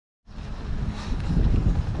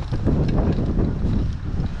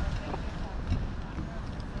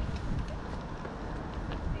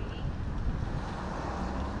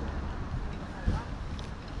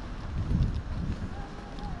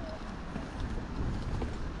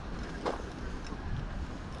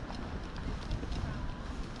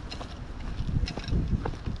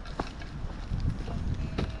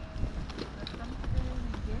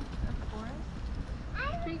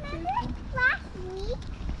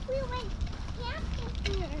we went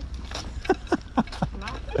camping here.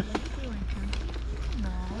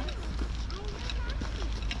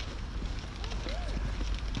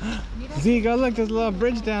 Z, go look, there's a little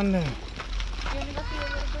bridge down there.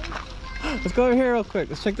 Let's go over here real quick.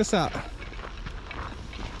 Let's check this out.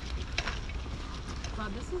 Wow,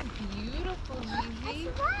 this is beautiful, Weezy.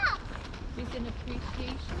 With an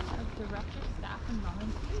appreciation of director, staff, and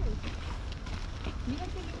volunteers. Look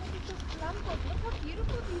how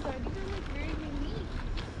beautiful these are. These are like very unique.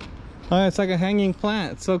 Oh, it's like a hanging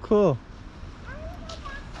plant. It's so cool.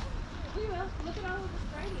 Look at all of this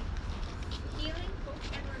writing. Healing, hope,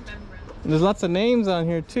 and remembrance. There's lots of names on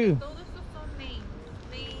here too. Todos estos son names.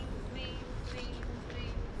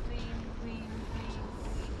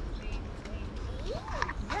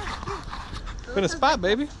 Put a spot,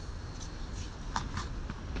 baby.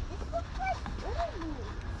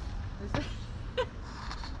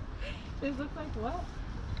 This looks like what?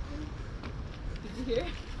 Did you hear?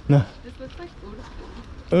 No. This looks like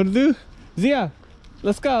Urdu? Zia,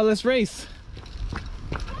 let's go. Let's race.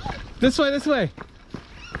 This way, this way.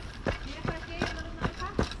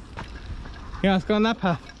 Yeah, let's go on that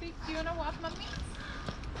path. Do you want to walk, Mommy?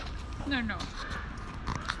 No.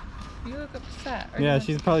 You look upset. Yeah,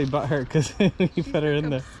 she's probably butthurt because you put her in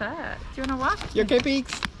there. Upset. Do you want to walk? You okay,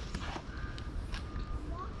 Peaks?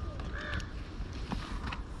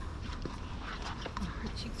 Her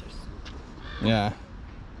cheeks are so... Yeah.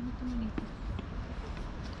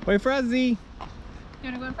 Wait for us, Z. You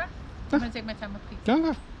want to go in front? I'm going to take my time with Peaks.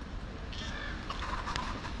 Go.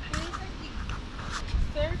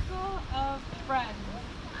 Circle of friends.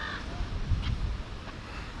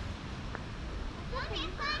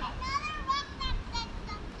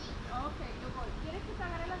 Okay, yo voy. ¿Quieres que te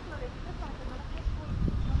agarre las florecitas para que no las estés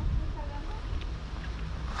cargando?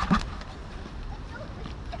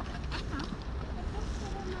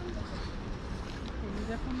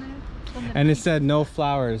 And it said no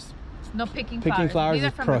flowers. No picking Picking flowers These is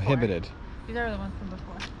are from prohibited. Before. These are the ones from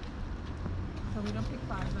before. So we don't pick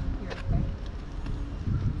flowers on here, okay?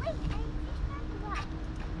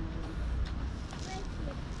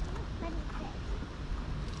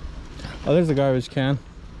 Oh, there's a garbage can.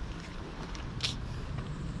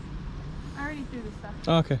 I already threw this stuff.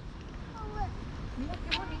 Oh, okay. Mira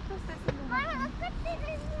qué bonito es ese lugar.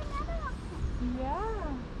 Yeah.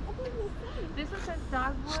 This one says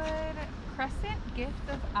Dogwood Crescent, gift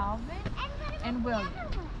of Alvin and William.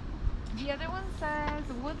 The other one says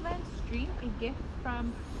Woodland Stream, a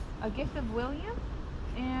gift of William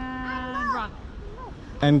and Ronald.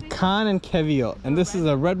 And Khan and Kevio. And this is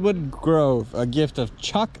a Redwood Grove, a gift of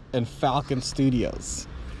Chuck and Falcon Studios.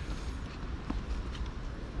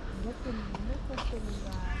 Look at the lugar.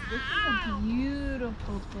 This is a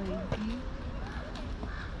beautiful place.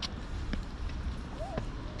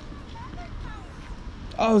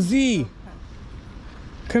 Oh, Z.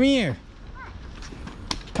 Come here.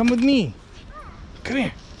 Come with me. Come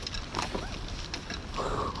here.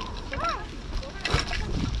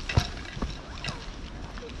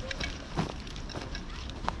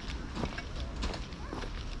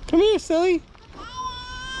 Come here, silly.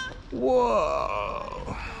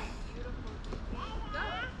 Whoa.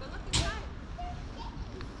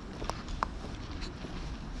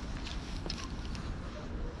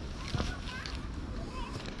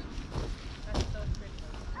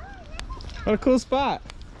 What a cool spot.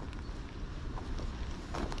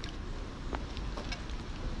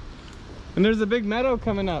 And there's a big meadow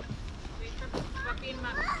coming up.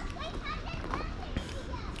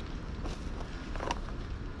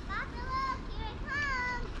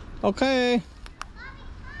 Okay.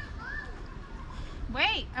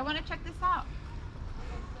 Wait, I want to check this out.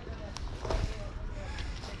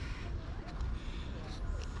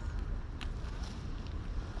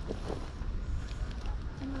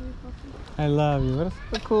 I love you. What is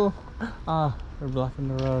so cool. Ah, we're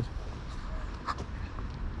blocking the road.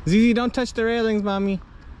 Zizi, don't touch the railings, mommy.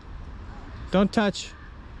 Don't touch.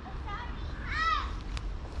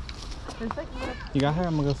 You got her?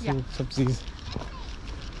 I'm gonna go see what's up, Zizi.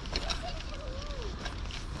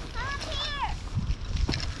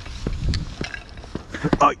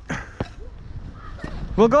 Oh.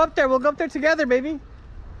 We'll go up there. We'll go up there together, baby.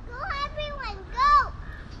 Go, everyone, go.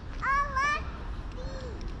 Let's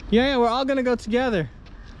see. Yeah, we're all gonna go together.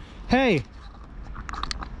 Hey,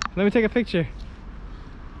 let me take a picture.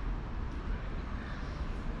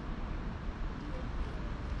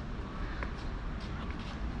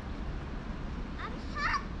 I'm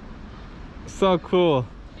hot. So cool.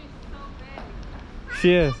 She's so big.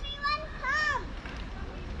 She is. Everyone come.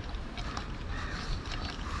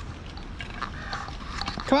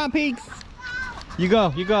 Come on, Peaks. You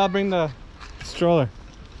go, I'll bring the stroller.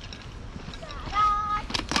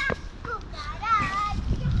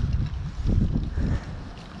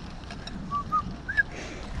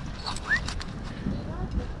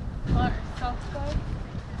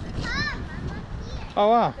 Oh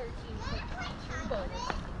wow.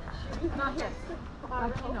 Not here.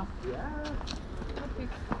 No.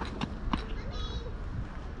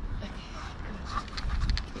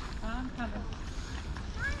 I'm coming.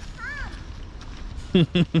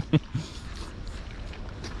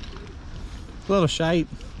 Little shite.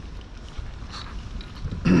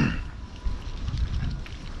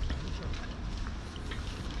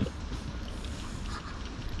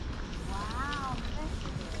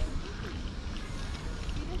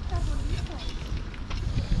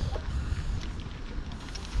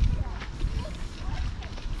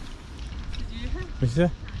 What's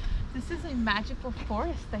that? This is a magical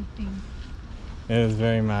forest, I think. It is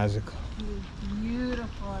very magical. It is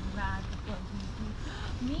beautiful and magical.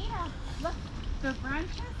 Mira, look, the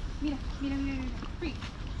branches. Mira, mira, mira, mira. Freak.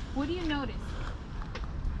 What do you notice?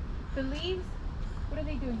 The leaves, what are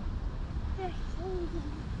they doing?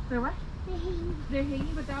 They're what? They're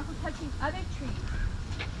hanging, but they're also touching other trees,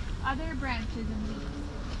 other branches and leaves.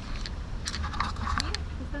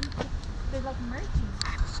 Mira, they're like merging.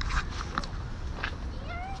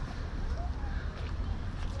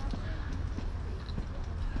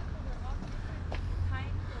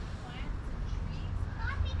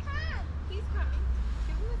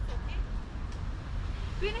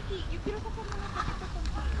 Ven aquí, yo quiero sacarme una foto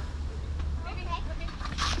contigo.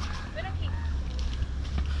 Ven aquí.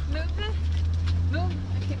 Move this. Move.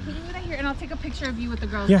 Okay, can you move that here? And I'll take a picture of you with the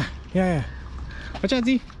girls. Yeah. Watch out,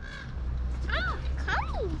 Z. Oh,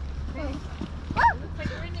 coming. Looks like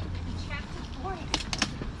we're in an enchanted forest.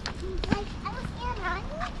 Like, I was in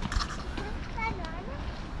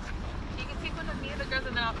You can take one of me and the girls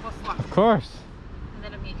and then we'll swap. Of course. And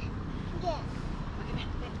then of me. Yes.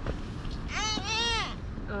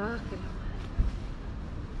 Okay.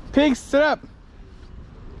 Pigs, sit up.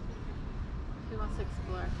 Who wants to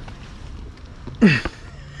explore?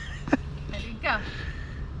 There you go.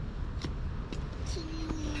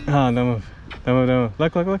 Oh, don't move. Don't move.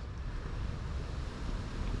 Look.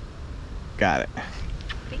 Got it.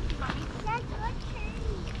 Thank you, Mommy. That's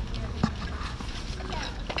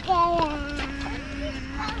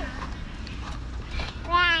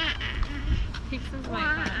Pigs is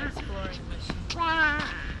my exploring mission. what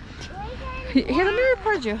Here, let me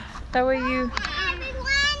record you. That way you...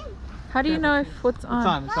 everyone, How do you know if what's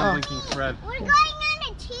on? It's on blinking red. we're going on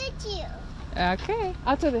a choo-choo. Okay.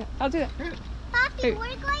 I'll do that. Poppy, Hey. we're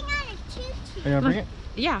going on a choo-choo. Are you gonna bring it?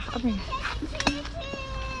 Yeah, I'll bring it.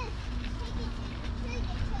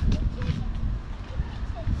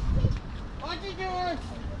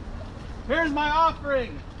 Here's my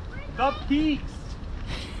offering. The peaks.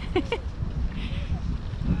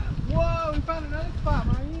 Whoa, we found another spot,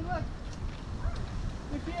 Mommy. Look.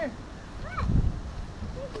 Look here.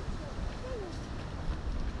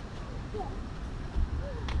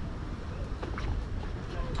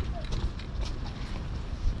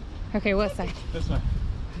 Okay, what side? This way. This side.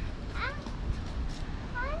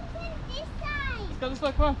 Let's go this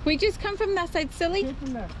way, come on. We just come from that side, silly. Here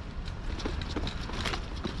from there.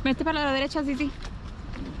 Vete para la derecha, Zizi.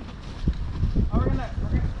 Oh, we're gonna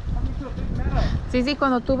come into a big meadow. Zizi,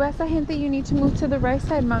 cuando tú ves a gente, you need to move to the right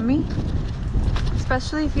side, Mommy.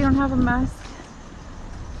 Especially if you don't have a mask.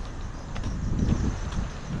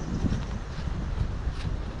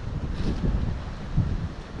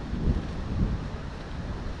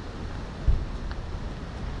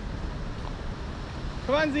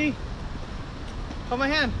 Come on, Z. Hold my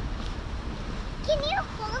hand. Can you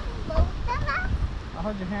hold both of us? I'll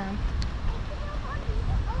hold your hand.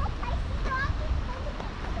 Oh, I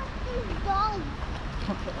saw these dogs.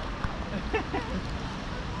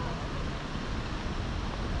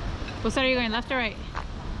 What side are you going, left or right?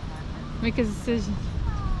 Make a decision.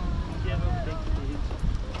 Yeah, those big cages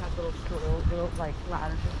have little like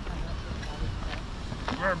ladders.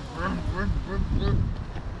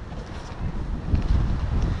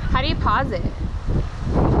 How do you pause it?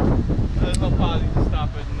 There's no pause, you can stop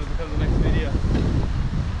it and it becomes the next video.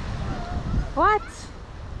 What?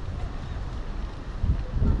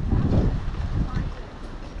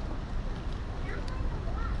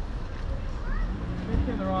 You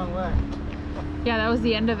came the wrong way. Yeah, that was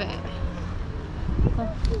the end of it.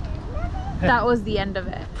 That was the end of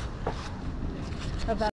it.